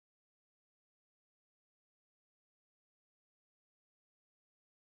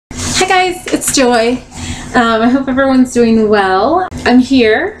guys, it's Joy. I hope everyone's doing well. I'm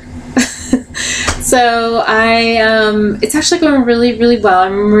here. So it's actually going really well.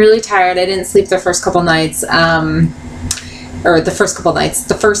 I'm really tired. I didn't sleep the first couple nights, or the first couple nights.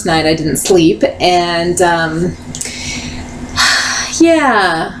 The first night I didn't sleep, and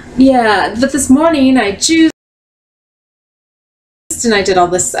yeah. But this morning I juiced and I did all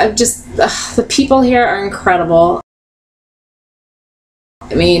this. The people here are incredible.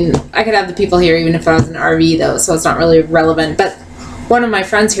 I mean, I could have the people here even if I was in an RV though, so it's not really relevant. But one of my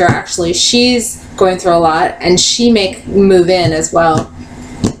friends here, actually, she's going through a lot, and she may move in as well.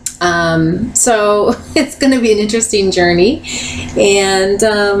 So it's going to be an interesting journey. And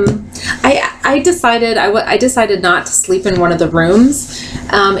I decided not to sleep in one of the rooms.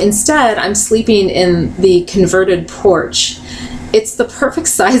 Instead, I'm sleeping in the converted porch. It's the perfect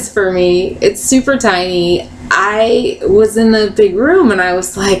size for me. It's super tiny. I was in the big room and I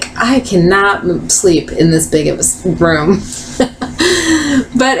was like, I cannot sleep in this big of a room.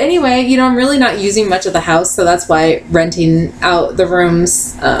 But anyway, you know, I'm really not using much of the house, so that's why renting out the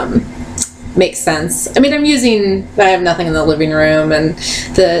rooms makes sense. I mean, I have nothing in the living room, and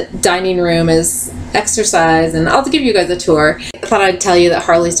the dining room is exercise, and I'll give you guys a tour. I thought I'd tell you that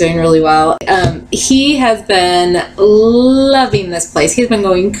Harley's doing really well. He has been loving this place. He's been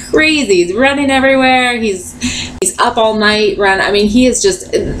going crazy. He's running everywhere. He's up all night I mean,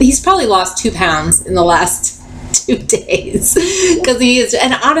 he's probably lost 2 pounds in the last 2 days, because he is.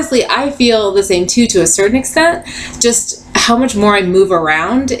 And honestly, I feel the same too, to a certain extent, just how much more I move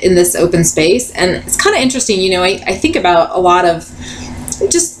around in this open space. And it's kind of interesting, you know, I think about a lot of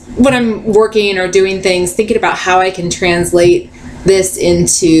just when I'm working or doing things, thinking about how I can translate this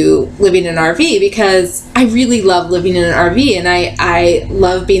into living in an RV, because I really love living in an RV, and I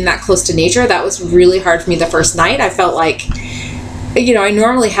love being that close to nature. That was really hard for me the first night. I felt like, you know, I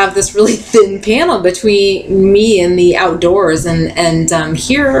normally have this really thin panel between me and the outdoors, and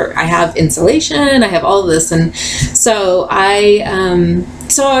here I have insulation, I have all of this, and so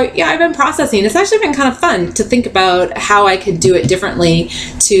I've been processing. It's actually been kind of fun to think about how I could do it differently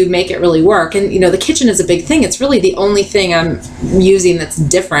to make it really work. And you know, the kitchen is a big thing. It's really the only thing I'm using that's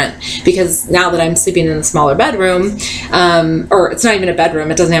different, because now that I'm sleeping in a smaller bedroom, or it's not even a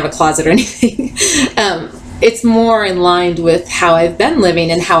bedroom, it doesn't have a closet or anything. It's more in line with how I've been living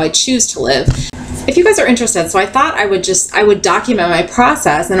and how I choose to live. If you guys are interested, so I thought I would document my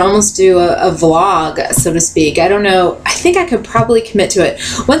process and almost do a vlog, so to speak. I don't know. I think I could probably commit to it.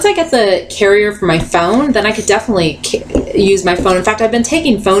 Once I get the carrier for my phone, then I could definitely use my phone. In fact, I've been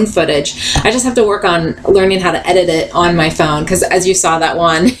taking phone footage. I just have to work on learning how to edit it on my phone, because as you saw, that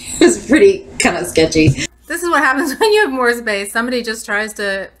one, it was pretty kind of sketchy. This is what happens when you have more space. Somebody just tries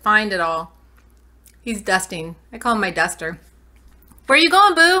to find it all. He's dusting. I call him my duster. Where are you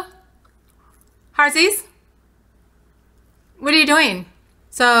going, boo? Heartsies? What are you doing?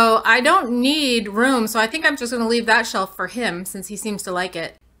 So I don't need room, so I think I'm just going to leave that shelf for him, since he seems to like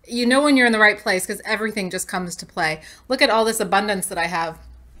it. You know when you're in the right place, because everything just comes to play. Look at all this abundance that I have.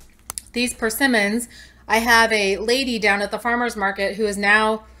 These persimmons, I have a lady down at the farmer's market who is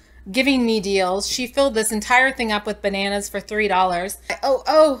now giving me deals. She filled this entire thing up with bananas for $3.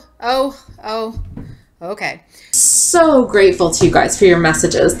 Okay. So grateful to you guys for your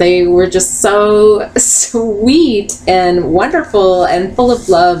messages. They were just so sweet and wonderful and full of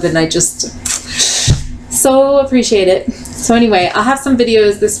love, and I just so appreciate it. So anyway, I'll have some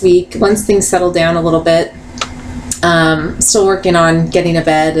videos this week once things settle down a little bit. Still working on getting a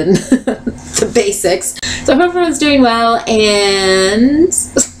bed and the basics. So I hope everyone's doing well, and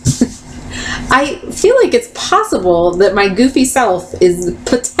I feel like it's possible that my goofy self is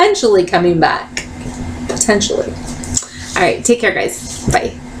potentially coming back. Potentially. All right, take care, guys.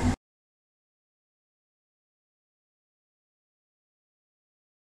 Bye.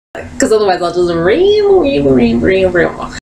 Because otherwise I'll just ramble.